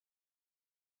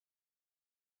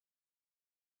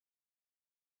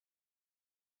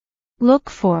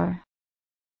Look for.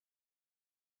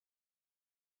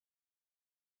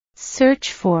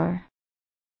 Search for.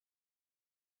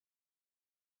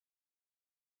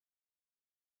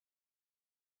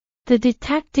 The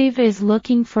detective is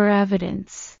looking for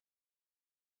evidence.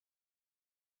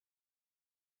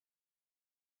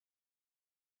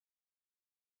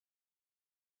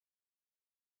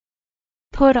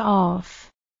 Put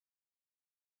off.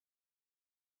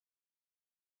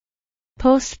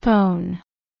 Postpone.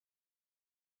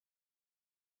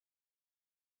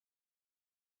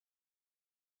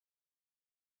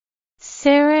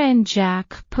 Sarah and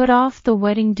Jack put off the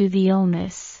wedding due to the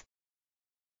illness.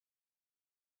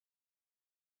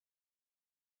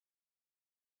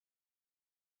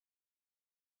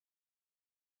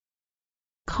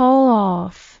 Call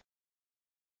off.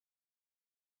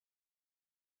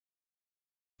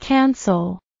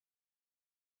 Cancel.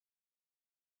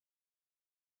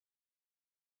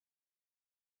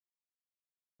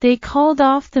 They called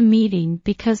off the meeting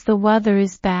because the weather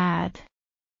is bad.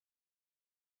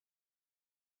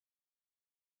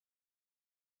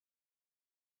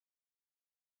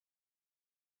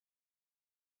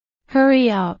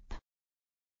 Hurry up.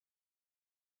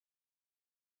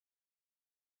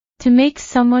 To make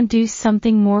someone do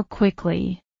something more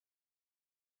quickly.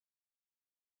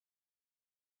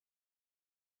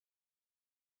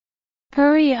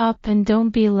 Hurry up and don't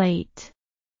be late.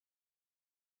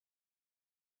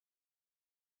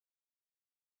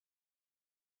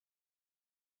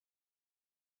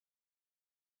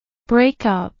 Break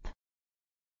up.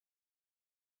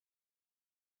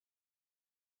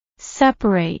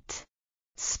 Separate.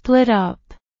 Split up.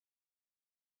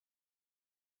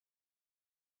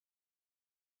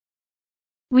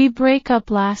 We break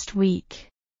up last week.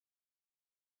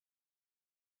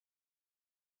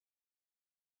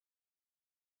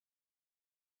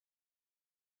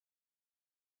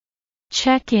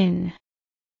 Check in.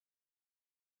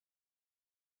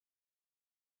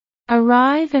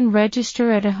 Arrive and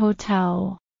register at a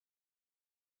hotel.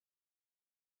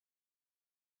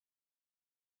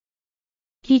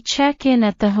 He checked in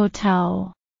at the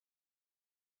hotel.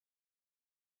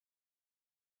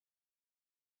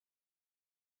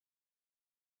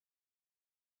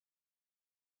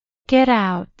 Get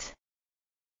out.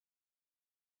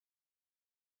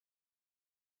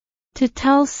 To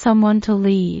tell someone to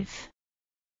leave.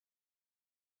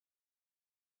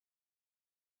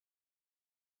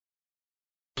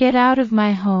 Get out of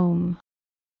my home.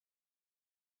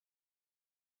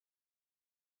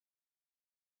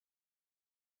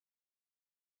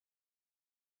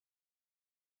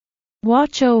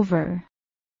 Watch over.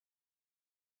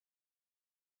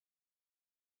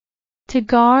 To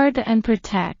guard and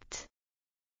protect.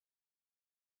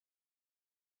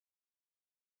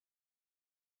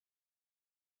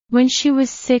 When she was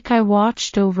sick, I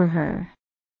watched over her.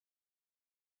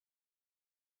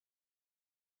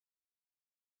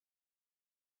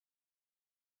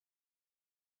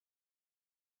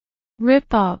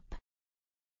 Rip up.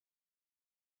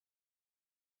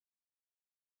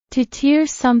 To tear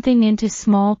something into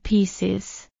small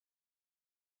pieces.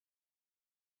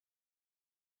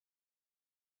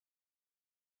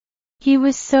 He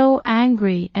was so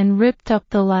angry and ripped up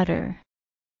the letter.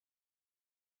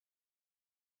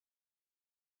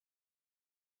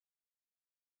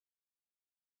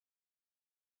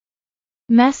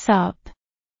 Mess up.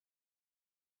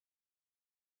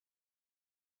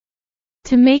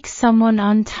 To make someone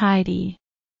untidy.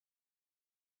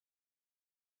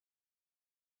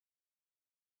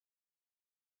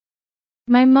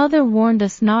 My mother warned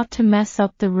us not to mess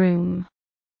up the room.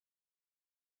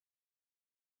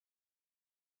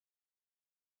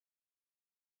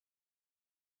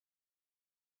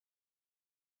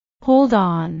 Hold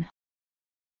on.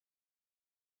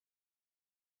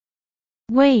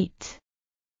 Wait.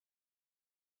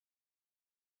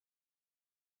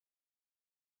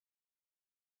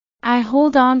 I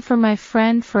hold on for my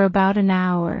friend for about an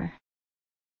hour.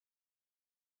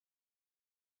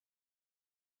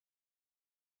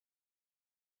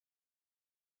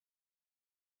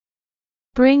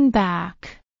 Bring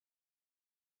back.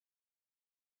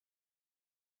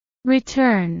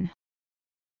 Return.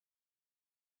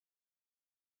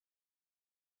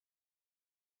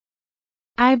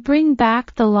 I bring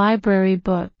back the library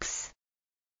books.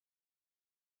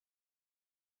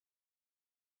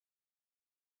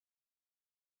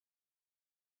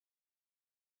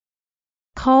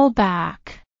 Call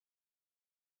back.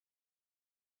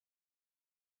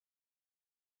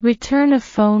 Return a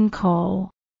phone call.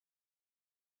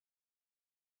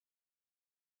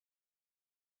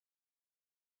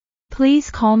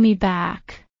 Please call me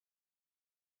back.